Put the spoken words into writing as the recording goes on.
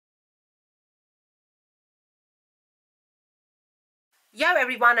Yo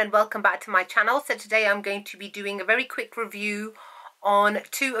everyone, and welcome back to my channel. So today I'm going to be doing a very quick review on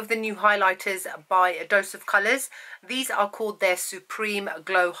two of the new highlighters by Dose of Colors. These are called their Supreme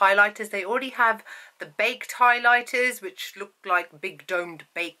Glow highlighters. They already have the baked highlighters, which look like big domed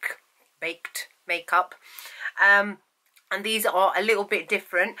baked makeup. And these are a little bit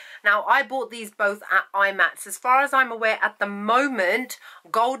different. Now, I bought these both at IMATS. As far as I'm aware, at the moment,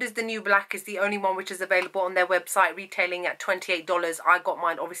 Gold is the New Black is the only one which is available on their website, retailing at $28. I got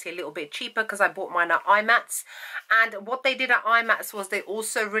mine obviously a little bit cheaper because I bought mine at IMATS. And what they did at IMATS was they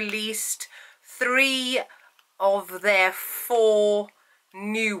also released 3 of their 4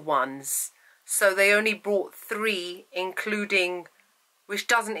 new ones. So they only brought 3, including, which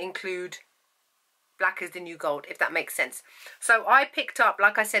doesn't include Black is the New Gold, if that makes sense. So I picked up,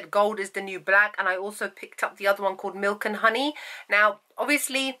 like I said, Gold is the New Black, and I also picked up the other one called Milk and Honey. Now,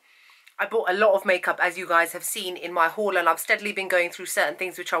 obviously, I bought a lot of makeup, as you guys have seen in my haul, and I've steadily been going through certain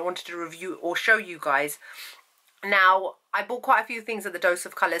things which I wanted to review or show you guys. Now, I bought quite a few things at the Dose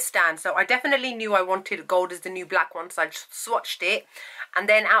of Colors stand, so I definitely knew I wanted Gold is the New Black one, so I just swatched it. And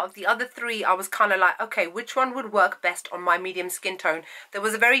then out of the other 3, I was kind of like, okay, which one would work best on my medium skin tone? There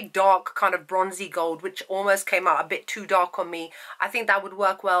was a very dark kind of bronzy gold, which almost came out a bit too dark on me. I think that would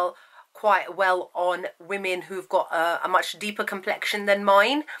work quite well on women who've got a much deeper complexion than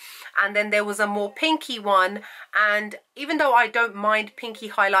mine. And then there was a more pinky one, and even though I don't mind pinky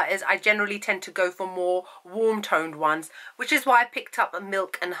highlighters, I generally tend to go for more warm toned ones, which is why I picked up a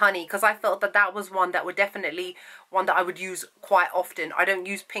Milk and Honey, because I felt that that was one that would definitely one that I would use quite often. I don't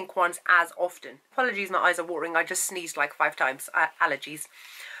use pink ones as often. Apologies, my eyes are watering. I just sneezed like 5 times. Allergies.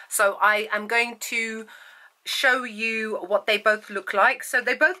 So I am going to show you what they both look like. So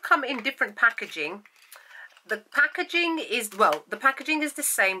they both come in different packaging. The packaging is, well, the packaging is the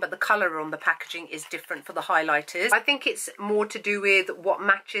same, but the colour on the packaging is different for the highlighters. I think it's more to do with what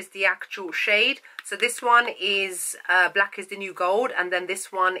matches the actual shade. So this one is Black is the New Gold, and then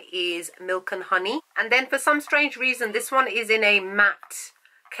this one is Milk and Honey. And then for some strange reason, this one is in a matte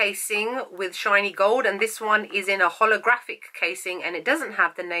casing with shiny gold, and this one is in a holographic casing and it doesn't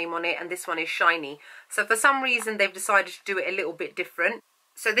have the name on it, and this one is shiny. So for some reason they've decided to do it a little bit different.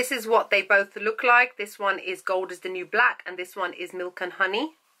 So this is what they both look like. This one is Gold is the New Black, and this one is Milk and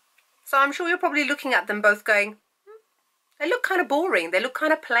Honey. So I'm sure you're probably looking at them both going, they look kind of boring, they look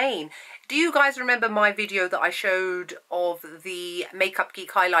kind of plain. Do you guys remember my video that I showed of the Makeup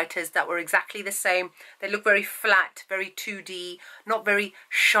Geek highlighters that were exactly the same? They look very flat, very 2D, not very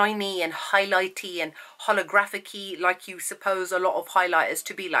shiny and highlighty and holographic-y like you suppose a lot of highlighters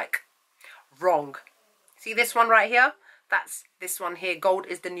to be like. Wrong. See this one right here? That's this one here. Gold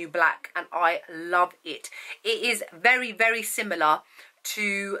is the New Black, and I love it. It is very, very similar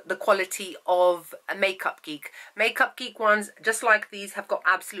to the quality of a Makeup Geek. Makeup Geek ones, just like these, have got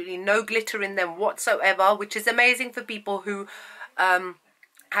absolutely no glitter in them whatsoever, which is amazing for people who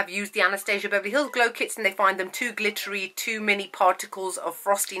have used the Anastasia Beverly Hills Glow Kits and they find them too glittery, too many particles of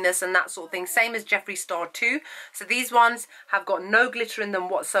frostiness and that sort of thing. Same as Jeffree Star 2. So these ones have got no glitter in them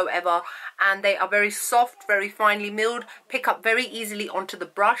whatsoever, and they are very soft, very finely milled, pick up very easily onto the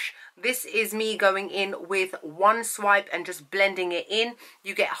brush. This is me going in with one swipe and just blending it in.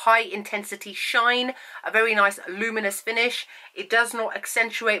 You get high intensity shine, a very nice luminous finish. It does not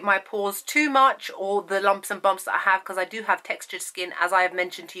accentuate my pores too much or the lumps and bumps that I have, because I do have textured skin, as I have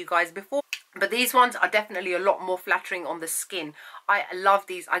mentioned to you guys before. But these ones are definitely a lot more flattering on the skin. I love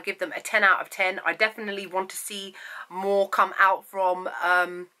these. I give them a 10 out of 10. I definitely want to see more come out from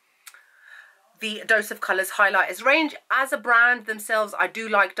the Dose of Colors highlighters range. As a brand themselves, I do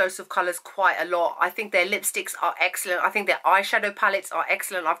like Dose of Colors quite a lot. I think their lipsticks are excellent. I think their eyeshadow palettes are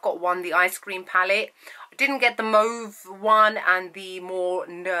excellent. I've got one, the Ice Cream palette. I didn't get the mauve one and the more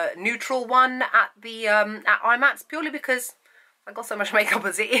neutral one at the at IMATS, purely because I got so much makeup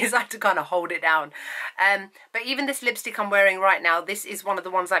as it is, I had to kind of hold it down. But even this lipstick I'm wearing right now, this is one of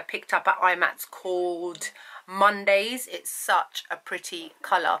the ones I picked up at IMATS called Mondaze. It's such a pretty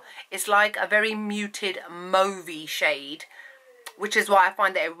colour. It's like a very muted mauvey shade, which is why I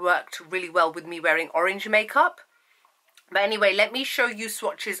find that it worked really well with me wearing orange makeup. But anyway, let me show you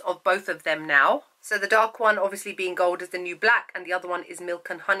swatches of both of them now. So the dark one obviously being Gold is the New Black, and the other one is Milk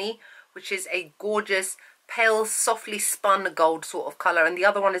and Honey, which is a gorgeous pale, softly spun gold sort of colour, and the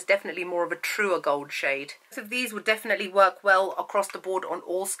other one is definitely more of a truer gold shade. Both of these would definitely work well across the board on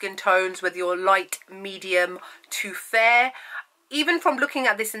all skin tones, whether you're light, medium to fair. even from looking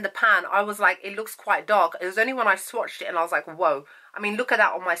at this in the pan, I was like, it looks quite dark. It was only when I swatched it and I was like, whoa. I mean, look at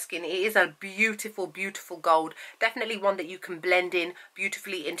that on my skin. It is a beautiful, beautiful gold. Definitely one that you can blend in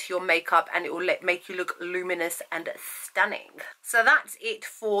beautifully into your makeup, and it will make you look luminous and stunning. So that's it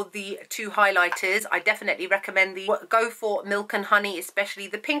for the 2 highlighters. I definitely recommend these. Go for Milk and Honey, especially.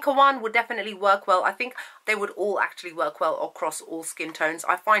 The pinker one would definitely work well. I think they would all actually work well across all skin tones.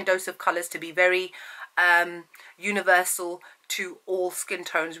 I find Dose of Colors to be very universal to all skin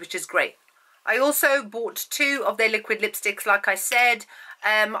tones, which is great. I also bought 2 of their liquid lipsticks, like I said.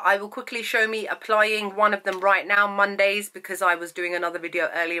 I will quickly show me applying one of them right now, Mondaze, because I was doing another video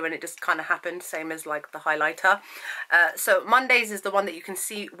earlier and it just kind of happened, same as like the highlighter. So Mondaze is the one that you can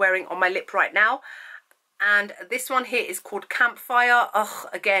see wearing on my lip right now. And this one here is called Campfire. Ugh,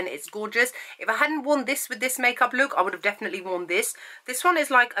 again, it's gorgeous. If I hadn't worn this with this makeup look, I would have definitely worn this. This one is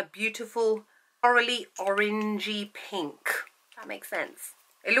like a beautiful, corally orangey pink. That makes sense.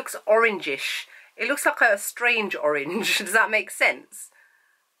 It looks orangish. It looks like a strange orange. Does that make sense?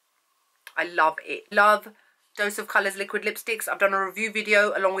 I love it. Love Dose of Colors liquid lipsticks. I've done a review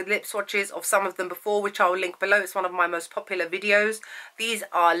video along with lip swatches of some of them before, which I will link below. It's one of my most popular videos. These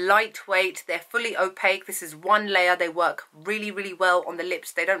are lightweight. They're fully opaque. This is 1 layer. They work really, really well on the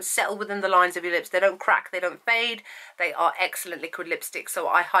lips. They don't settle within the lines of your lips. They don't crack. They don't fade. They are excellent liquid lipsticks. So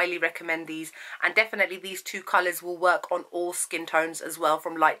I highly recommend these. And definitely these 2 colors will work on all skin tones as well,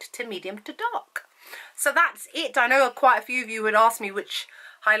 from light to medium to dark. So that's it. I know quite a few of you would ask me which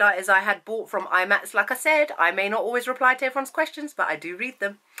highlighters I had bought from IMATS. Like I said, I may not always reply to everyone's questions, but I do read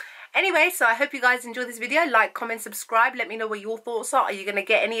them. Anyway, so I hope you guys enjoyed this video. Like, comment, subscribe. Let me know what your thoughts are. Are you going to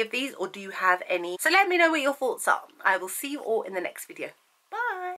get any of these, or do you have any? So let me know what your thoughts are. I will see you all in the next video.